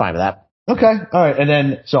 Yeah, I'm fine with that. Okay, all right. And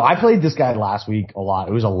then, so I played this guy last week a lot.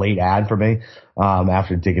 It was a late ad for me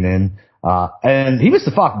after digging in, and he missed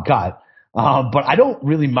the fucking cut. But I don't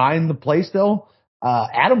really mind the play still.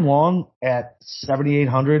 Adam Long at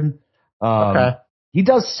 7,800. Okay. He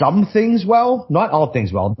does some things well, not all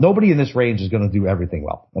things well. Nobody in this range is going to do everything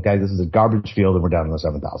well. Okay. This is a garbage field and we're down in the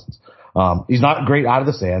 7,000s. He's not great out of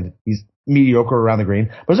the sand. He's mediocre around the green,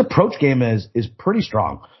 but his approach game is pretty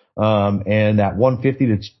strong. And that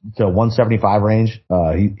 150 to 175 range,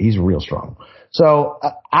 he's real strong. So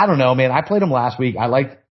I don't know, man. I played him last week. I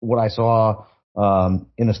liked what I saw,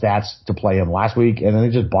 in the stats to play him last week, and then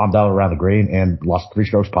he just bombed out around the green and lost 3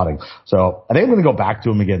 strokes putting. So I think I'm going to go back to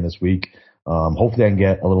him again this week. Hopefully I can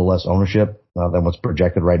get a little less ownership than what's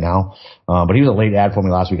projected right now. But he was a late ad for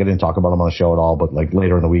me last week. I didn't talk about him on the show at all, but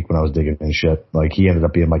later in the week when I was digging in shit, he ended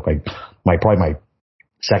up being probably my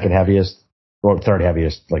second heaviest or third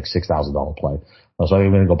heaviest, $6,000 play. So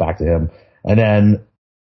I'm going to go back to him. And then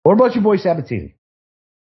what about your boy Sabatini?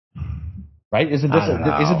 Right? Isn't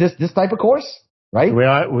this type of course? Right?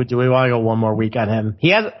 Do we want to go one more week on him?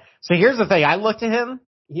 So here's the thing. I looked at him.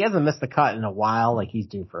 He hasn't missed the cut in a while. He's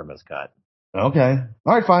due for a missed cut. Okay.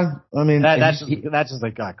 All right, fine. I mean, that's just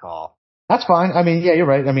a gut call. That's fine. I mean, yeah, you're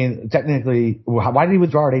right. I mean, technically, why did he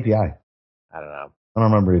withdraw at API? I don't know. I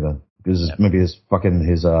don't remember either. Because maybe his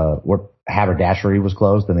haberdashery was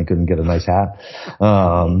closed and he couldn't get a nice hat.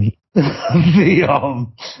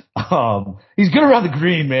 He's good around the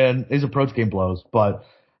green, man. His approach game blows. But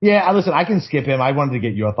yeah, listen, I can skip him. I wanted to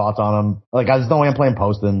get your thoughts on him. There's no way I'm playing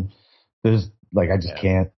Poston. I just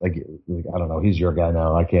can't. I don't know. He's your guy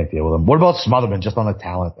now. I can't deal with him. What about Smotherman just on the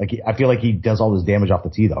talent? I feel like he does all this damage off the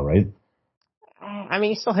tee though, right? I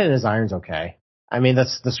mean, he's still hitting his irons okay. I mean,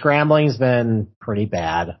 the scrambling's been pretty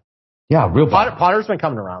bad. Yeah, real bad. Potter's been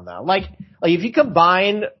coming around though. If you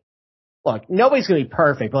combine, look, nobody's gonna be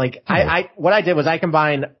perfect. But what I did was I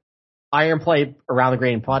combined iron play around the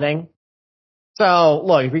green and putting. So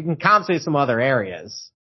look, if we can compensate some other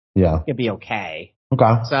areas, it'd be okay.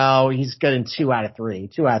 Okay. So he's good in 2 out of 3.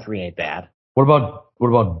 2 out of 3 ain't bad. What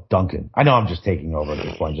about Duncan? I know I'm just taking over at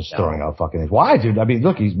this point, just throwing out fucking things. Why, dude? I mean,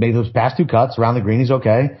 look, he's made those past 2 cuts around the green. He's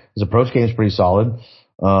okay. His approach game is pretty solid.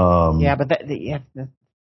 Yeah, but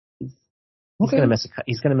He's going to miss a cut.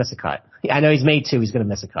 He's going to miss a cut. I know he's made 2. He's going to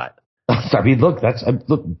miss a cut. I mean, look,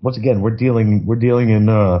 once again, we're dealing in,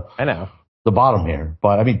 I know, the bottom here,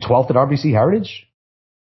 but I mean, 12th at RBC Heritage.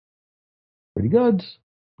 Pretty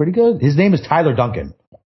good. His name is Tyler Duncan.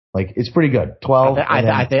 Like, it's pretty good. 12.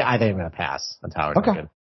 I think I'm going to pass on Tyler Duncan.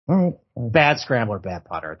 All right. Bad scrambler, bad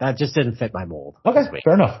putter. That just didn't fit my mold. Okay.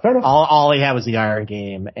 Fair enough. All he had was the iron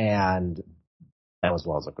game, and that was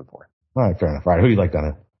what I was looking for. All right. Fair enough. All right. Who do you like on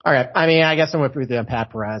it? All right. I mean, I guess I'm with you on Pat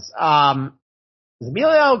Perez. Is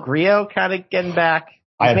Emilio Grillo kind of getting back?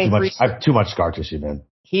 I have too much scar tissue, man.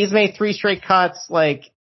 He's made 3 straight cuts. Like,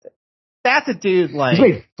 that's a dude, like. He's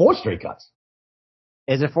made 4 straight cuts.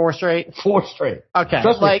 Is it 4 straight? 4 straight. Okay.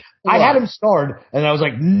 Trust me, I had him starred, and I was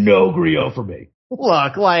like, no Grillo for me.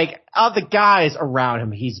 Look, like, of the guys around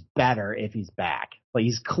him, he's better if he's back. Like,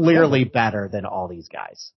 he's clearly better than all these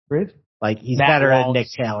guys. Great. Like, he's better than Nick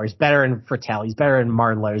Taylor. He's better than Fratelli. He's better than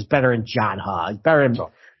Martin Lawyer. He's better than John Ha.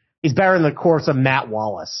 He's better in the course of Matt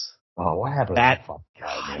Wallace. Oh, what happened to that fucking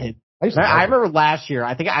guy, man? I remember last year,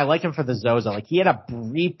 I think I liked him for the Zozo. Like, he had a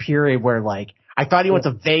brief period where, like, I thought he went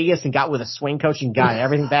to Vegas and got with a swing coach and got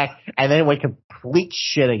everything back, and then went complete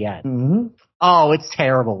shit again. Mm-hmm. Oh, it's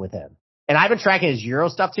terrible with him. And I've been tracking his Euro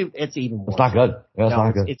stuff too. It's even worse. It's not good. Yeah, it's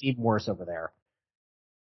not good. It's even worse over there.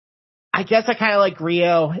 I guess I kind of like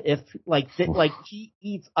Rio if he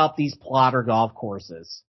eats up these plotter golf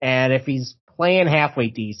courses, and if he's playing halfway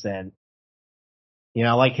decent, you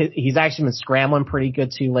know, like he's actually been scrambling pretty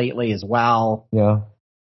good too lately as well. Yeah,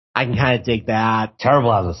 I can kind of dig that.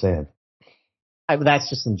 Terrible out of the sand. That's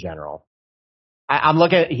just in general. I'm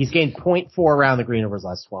looking at he's gained 0.4 around the green over his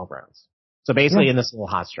last 12 rounds. So basically in this little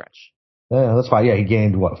hot stretch. Yeah, that's fine. Yeah, he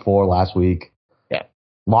gained 4 last week. Yeah,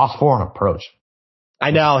 lost 4 on approach.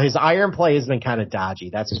 I know his iron play has been kind of dodgy.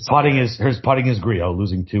 That's his putting is Grillo,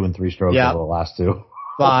 losing 2 and 3 strokes over the last 2.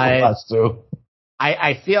 But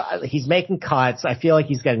I feel he's making cuts. I feel like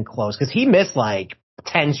he's getting close because he missed like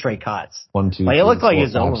 10 straight cuts. 1, 2, like, 3, it looked 4, like it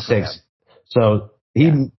was 5, over 6. So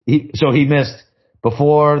he missed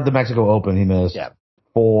before the Mexico Open. He missed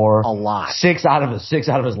 4, a lot, 6 out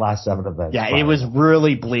of his last 7 events. Yeah, it was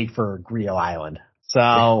really bleak for Grillo Island.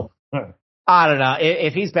 So. I don't know.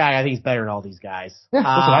 If he's back, I think he's better than all these guys. Yeah,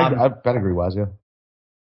 listen, I pedigree wise, yeah.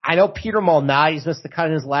 I know Peter Molnar's missed the cut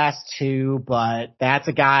in his last 2, but that's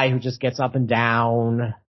a guy who just gets up and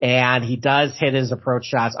down, and he does hit his approach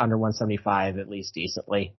shots under 175 at least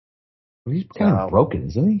decently. He's kind of broken,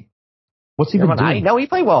 isn't he? What's he been doing? No, he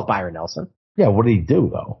played well with Byron Nelson. Yeah, what did he do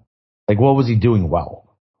though? Like, what was he doing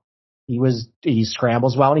well? He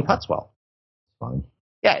scrambles well and he putts well. Fine.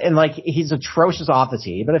 Yeah, and like he's atrocious off the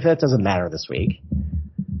tee, but if that doesn't matter this week,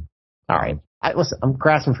 all right. Listen, I'm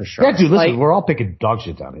grasping for sure. Yeah, dude, listen, we're all picking dog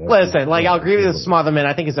shit down here. Listen, like I'll agree with Smotherman.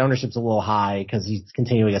 I think his ownership's a little high because he's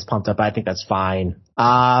continually gets pumped up. But I think that's fine. May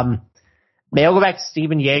I go back to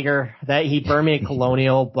Steven Yeager? That he burned me at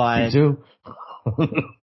Colonial, but me too.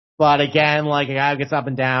 But again, like a guy who gets up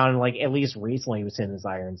and down. Like at least recently he was hitting his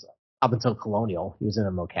irons up until Colonial. He was in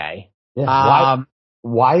them okay. Yeah.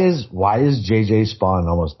 Why is JJ Spawn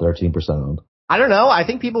almost 13% owned? I don't know. I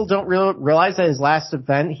think people don't realize that his last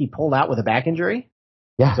event he pulled out with a back injury.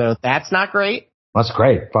 Yeah. So that's not great. That's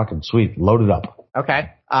great. Fucking sweet. Load it up. Okay.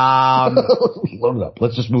 Load it up.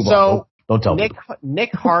 Let's just move on. Don't tell me.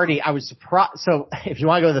 Nick Hardy, I was surprised. So if you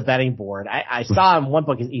want to go to the betting board, I saw in one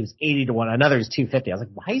book he was 80-1. Another is 250. I was like,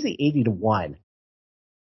 why is he 80-1?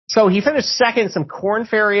 So he finished second in some Corn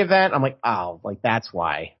Ferry event. I'm like, oh, like that's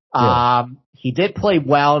why. Yeah. He did play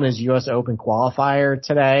well in his U.S. Open qualifier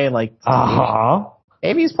today. Like,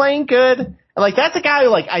 maybe he's playing good. And like, that's a guy who,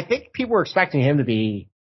 like, I think people were expecting him to be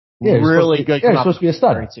really good. Yeah, he's supposed to be a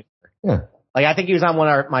stud. Yeah. Like, I think he was on one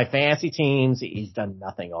of my fantasy teams. He's done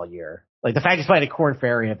nothing all year. Like, the fact he's playing a Corn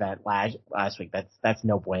Ferry event last week, that's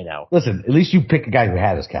no bueno. Listen, at least you pick a guy who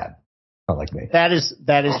had his cat. Not like me. That is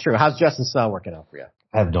true. How's Justin Snell working out for you?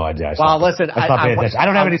 I have no idea. Listen, I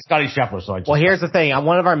don't have any Scotty Scheffler, so well, here's the thing. On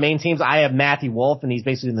one of our main teams, I have Matthew Wolf, and he's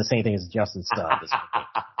basically doing the same thing as Justin Snell.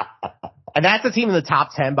 And that's a team in the top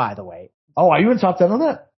 10, by the way. Oh, are you in top 10 on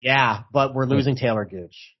that? Yeah, but we're losing Taylor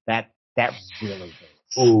Gooch. That really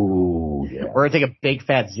hurts. Ooh, yeah. We're gonna take a big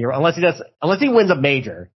fat 0 unless he wins a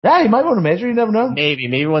major. Yeah, he might win a major. You never know. Maybe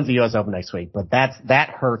he wins the U.S. Open next week, but that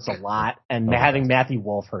hurts a lot, and having Matthew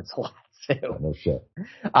Wolf hurts a lot too. No shit.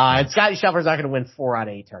 And Scotty Scheffler's not gonna win 4 out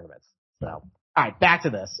of 8 tournaments. So, all right, back to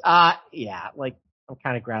this. Yeah, like I'm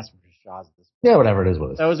kind of grasping for straws at this point. Yeah, whatever it is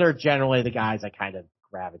with us. Those are generally the guys I kind of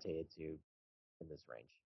gravitated to in this range.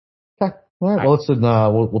 Okay. All right. Well, listen,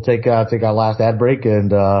 we'll take our last ad break and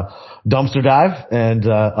dumpster dive and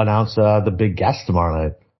announce the big guest tomorrow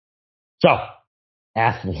night. So,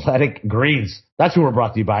 Athletic Greens. That's who we're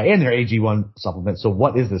brought to you by, and their AG1 supplement. So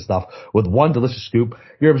what is this stuff? With one delicious scoop,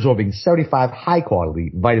 you're absorbing 75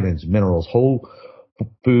 high-quality vitamins, minerals, whole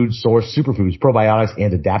food source, superfoods, probiotics,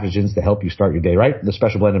 and adaptogens to help you start your day right. The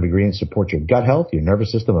special blend of ingredients support your gut health, your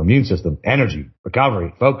nervous system, immune system, energy,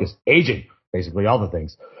 recovery, focus, aging, basically all the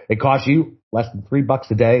things. It costs you less than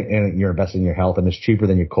 $3 a day, and you're investing in your health, and it's cheaper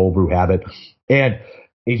than your cold brew habit. And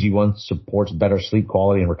AG1 supports better sleep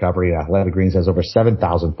quality and recovery. Athletic Greens has over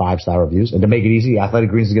 7,000 5-star reviews. And to make it easy,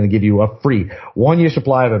 Athletic Greens is going to give you a free 1-year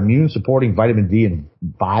supply of immune-supporting vitamin D and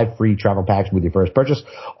 5 free travel packs with your first purchase.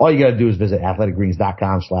 All you got to do is visit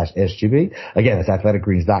athleticgreens.com/SGP. Again, it's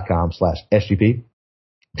athleticgreens.com/SGP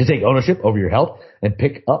to take ownership over your health and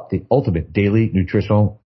pick up the ultimate daily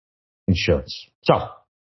nutritional insurance. So,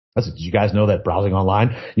 listen, did you guys know that browsing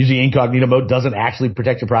online using incognito mode doesn't actually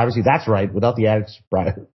protect your privacy? That's right. Without the added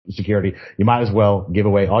security, you might as well give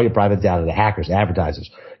away all your private data to hackers, advertisers,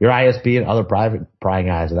 your ISP, and other private prying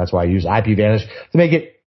eyes. And that's why I use IPVanish to make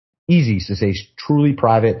it easy to stay truly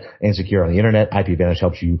private and secure on the internet. IPVanish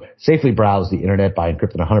helps you safely browse the internet by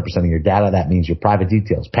encrypting 100% of your data. That means your private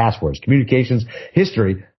details, passwords, communications,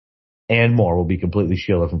 history, and more will be completely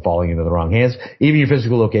shielded from falling into the wrong hands. Even your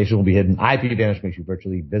physical location will be hidden. IPVanish makes you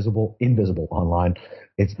virtually invisible online.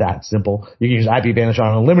 It's that simple. You can use IPVanish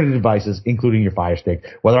on unlimited devices, including your Fire Stick.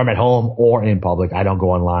 Whether I'm at home or in public, I don't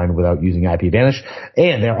go online without using IPVanish.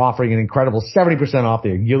 And they're offering an incredible 70% off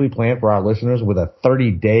their yearly plan for our listeners with a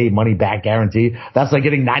 30-day money-back guarantee. That's like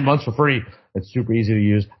getting 9 months for free. It's super easy to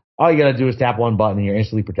use. All you got to do is tap one button and you're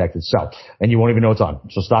instantly protected. And you won't even know it's on.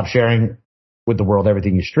 So stop sharing with the world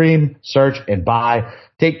everything you stream, search, and buy.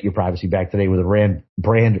 Take your privacy back today with a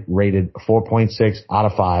brand rated 4.6 out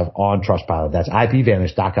of 5 on Trustpilot. That's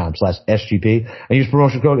IPVanish.com/SGP and use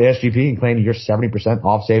promotion code SGP and claim your 70%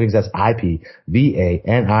 off savings. That's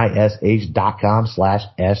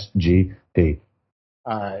IPVanish.com/SGP.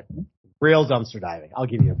 Real dumpster diving. I'll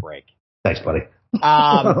give you a break. Thanks, buddy.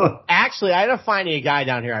 Actually, I ended up finding a guy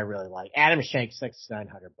down here I really like. Adam Shank,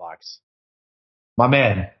 $6,900. My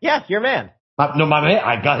man. Yeah, your man. No, my man.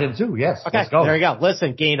 I got him too. Yes. Okay. Let's go. There you go.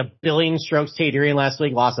 Listen, gained 1 billion strokes teetering last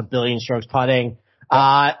week, lost 1 billion strokes putting.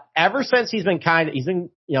 Ever since he's been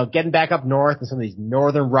getting back up north in some of these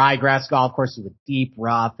northern ryegrass golf courses with deep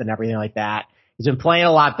rough and everything like that. He's been playing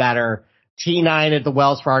a lot better. T9 at the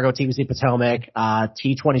Wells Fargo, TPC Potomac,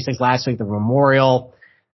 T26 last week, the Memorial.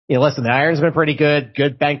 Listen, the iron's been pretty good.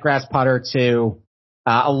 Good bent grass putter too.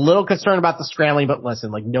 A little concerned about the scrambling, but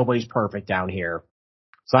listen, nobody's perfect down here.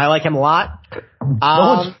 So I like him a lot.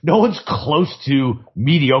 No one's close to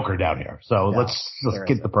mediocre down here. So let's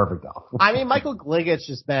get the perfect off. I mean, Michael Glick's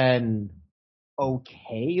just been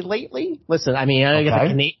okay lately. Listen, I mean,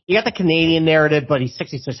 you got the Canadian narrative, but he's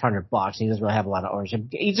 $6,600. He doesn't really have a lot of ownership.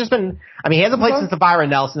 He's just been, he hasn't played since the Byron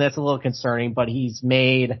Nelson. That's a little concerning, but he's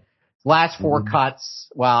made last 4 cuts.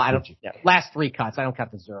 Well, last 3 cuts. I don't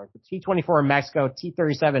count the Zurich. But T24 in Mexico,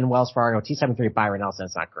 T37 in Wells Fargo, T73 Byron Nelson.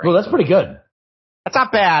 That's not great. Well, that's pretty good. That's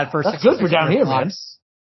not bad for. That's good for down here, man.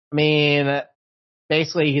 I mean,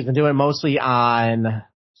 basically, he's been doing mostly on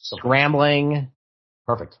scrambling.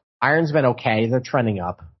 Perfect. Iron's been okay. They're trending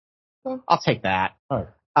up. I'll take that. All right.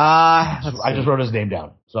 I just wrote his name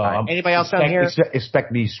down. So right. Anybody else down here?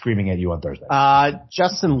 Expect me screaming at you on Thursday.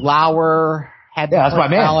 Justin Lauer had that's my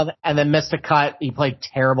man. And then missed a cut. He played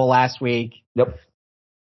terrible last week. Yep.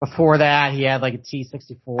 Before that, he had a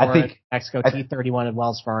T64, Mexico T31 in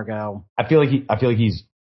Wells Fargo. I feel like he's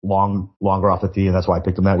longer off the tee, and that's why I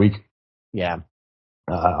picked him that week. Yeah.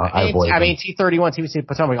 I mean, T31, TBC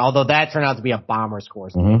Potomac, although that turned out to be a bomber's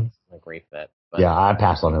course. Mm-hmm. A great fit. But. Yeah, I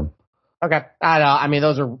passed on him. Okay. I know. I mean,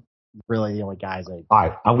 those are really the only guys. All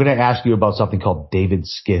right. I'm going to ask you about something called David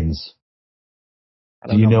Skins.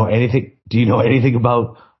 Do you know anything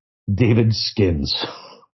about David Skins?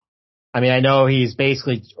 I mean, I know he's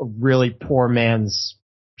basically a really poor man's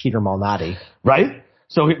Peter Malnati. Right?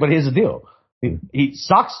 But here's the deal. He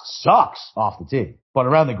sucks off the tee, but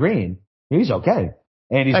around the green, he's okay.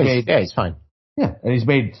 And he's fine. Yeah. And he's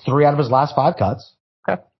made 3 out of his last 5 cuts.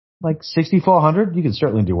 Okay. 6,400. You can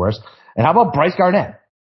certainly do worse. And how about Bryce Garnett?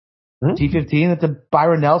 Mm-hmm. T15 at the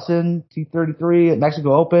Byron Nelson, T33 at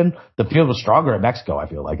Mexico Open. The field was stronger at Mexico, I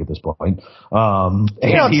feel like, at this point.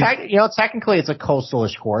 Technically it's a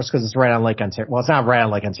coastalish course because it's right on Lake Ontario. Well, it's not right on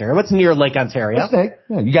Lake Ontario, but it's near Lake Ontario.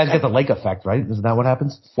 Yeah, you guys get the lake effect, right? Isn't that what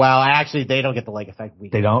happens? Well, actually, they don't get the lake effect.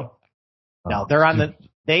 They don't? No, they're on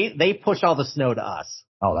they push all the snow to us.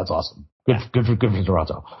 Oh, that's awesome. Good for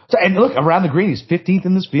Toronto. So, and look, around the green, he's 15th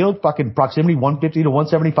in this field, fucking proximity 150 to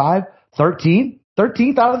 175, 13th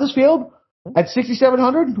out of this field. At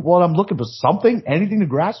 6,700, well, I'm looking for something, anything to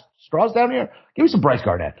grasp straws down here. Give me some Bryce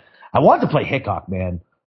Garnett. I wanted to play Hickok, man.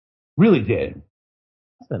 Really did.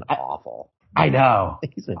 He's been awful. I know.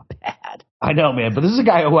 He's been bad. I know, man. But this is a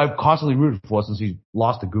guy who I've constantly rooted for since he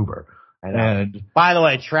lost to Goober. I know. And by the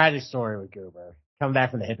way, tragic story with Goober. Coming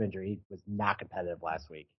back from the hip injury, he was not competitive last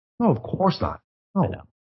week. No, of course not. No. I know.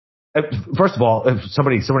 First of all, if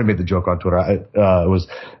somebody made the joke on Twitter. It was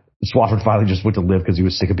Swafford finally just went to live because he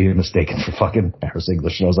was sick of being mistaken for fucking Harris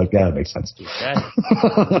English. And I was like, yeah, that makes sense. Okay.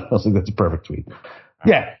 I was like, that's a perfect tweet.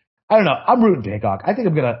 Yeah. I don't know. I'm rooting for Hickok. I think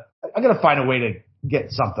I'm gonna find a way to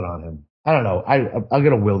get something on him. I don't know. I'm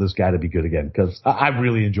gonna will this guy to be good again because I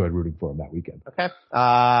really enjoyed rooting for him that weekend. Okay.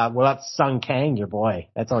 What about Sung Kang, your boy?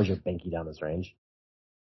 That's always your binky down this range.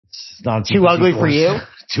 It's not too ugly for you?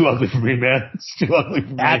 Too ugly for me, man. It's too ugly for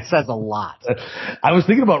me. That says a lot. I was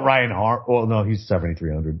thinking about Ryan Hart. Well, no, he's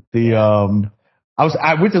 7,300.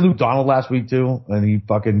 I went to Luke Donald last week too, and he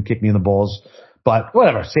fucking kicked me in the balls. But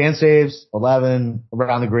whatever. Sand saves 11,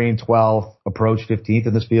 around the green 12, approach 15th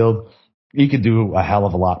in this field. He could do a hell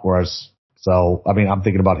of a lot worse. So I mean, I'm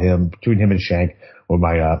thinking about him between him and Shank or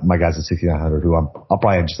my guys at 6,900, who I'll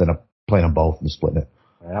probably just end up playing them both and splitting it.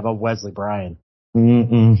 How about Wesley Bryan?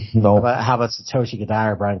 No. How about Satoshi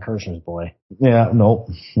Gadara, Brian Kirshner's boy? Yeah, no.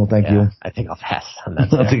 Well, thank you. I think I'll pass on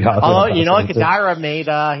that. Although, you know what? Gadara made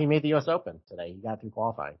the U.S. Open today. He got through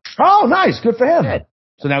qualifying. Oh, nice. Good for him. Good.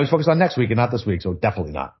 So now he's focused on next week and not this week, so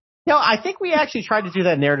definitely not. No, I think we actually tried to do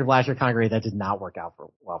that narrative last year, Congress. That did not work out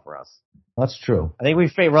well for us. That's true. I think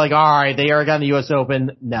we're like, all right, they already got the U.S.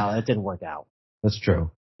 Open. No, that didn't work out. That's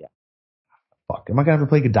true. Yeah. Fuck. Am I going to have to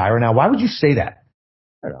play Gadara now? Why would you say that?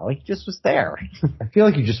 I don't know. He just was there. I feel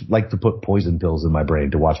like you just like to put poison pills in my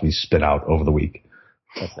brain to watch me spit out over the week.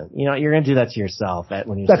 Listen, you're going to do that to yourself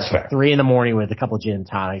when you're That's fair. 3 a.m. with a couple of gin and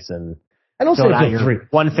tonics and I don't say out your 3.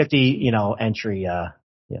 150, entry,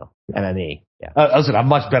 MME. Yeah. Listen, I'm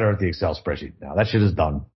much better at the Excel spreadsheet now. That shit is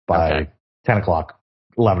done by 10 o'clock,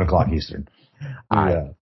 11 o'clock Eastern. All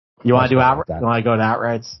right. You want to do outright? You want to go to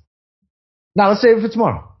outrights? No, let's save it for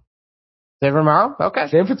tomorrow. Save it tomorrow? Okay.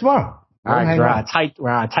 Save it for tomorrow. All right, we're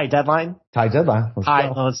on a tight deadline. Tight deadline.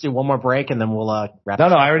 Let's do one more break and then we'll wrap. No,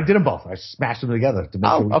 I already did them both. I smashed them together to make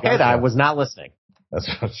sure. Okay. I was not listening. That's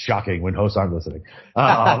shocking when hosts aren't listening.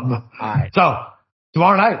 All right. So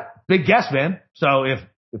tomorrow night, big guest, man. So if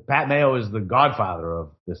Pat Mayo is the godfather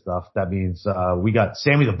of this stuff, that means we got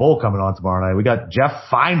Sammy the Bull coming on tomorrow night. We got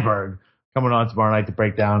Jeff Feinberg coming on tomorrow night to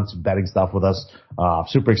break down some betting stuff with us.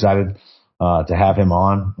 Super excited to have him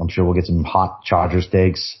on. I'm sure we'll get some hot Chargers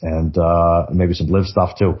takes and maybe some live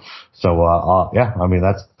stuff too. So yeah, I mean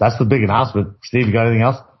that's the big announcement. Steve, you got anything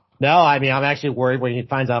else? No, I mean I'm actually worried when he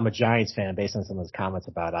finds out I'm a Giants fan based on some of his comments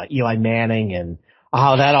about Eli Manning and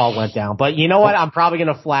how that all went down. But you know what? I'm probably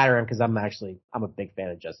going to flatter him because I'm a big fan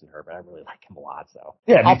of Justin Herbert. I really like him a lot. So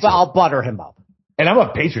yeah, I'll butter him up. And I'm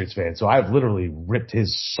a Patriots fan, so I've literally ripped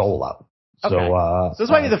his soul out. Okay. So this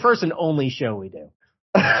might be the first and only show we do.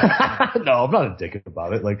 No, I'm not a dick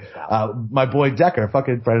about it. Like, my boy Decker,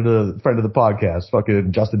 fucking friend of the podcast,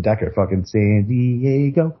 fucking Justin Decker, fucking San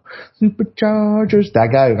Diego Superchargers. That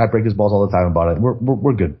guy, I break his balls all the time about it.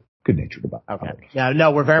 We're good natured about it. Okay. Yeah,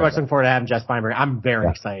 no, we're very much looking forward to having Jeff Feinberg. I'm very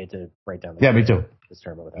excited to break down me too. This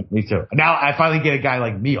tournament with him. Me too. Now I finally get a guy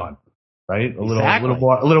like me on, right? A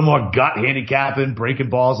little more gut handicapping, breaking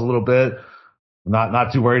balls a little bit.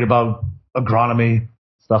 Not too worried about agronomy.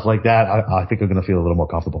 Stuff like that, I think I'm going to feel a little more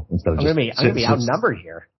comfortable instead of I'm going to be outnumbered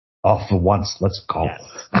here. Oh, for once, let's call. Yes.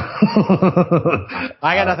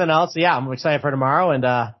 I got nothing else. So yeah, I'm excited for tomorrow, and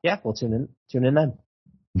yeah, we'll tune in then.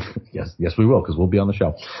 Yes, we will, because we'll be on the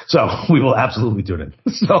show. So we will absolutely tune in.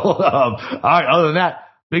 So all right. Other than that,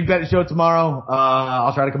 big betting show tomorrow.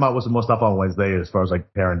 I'll try to come out with some more stuff on Wednesday as far as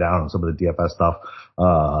like paring down on some of the DFS stuff,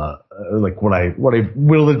 like what I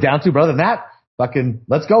whittled it down to. But other than that. Fucking,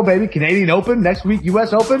 let's go, baby. Canadian Open next week,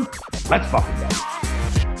 U.S. Open. Let's fucking go.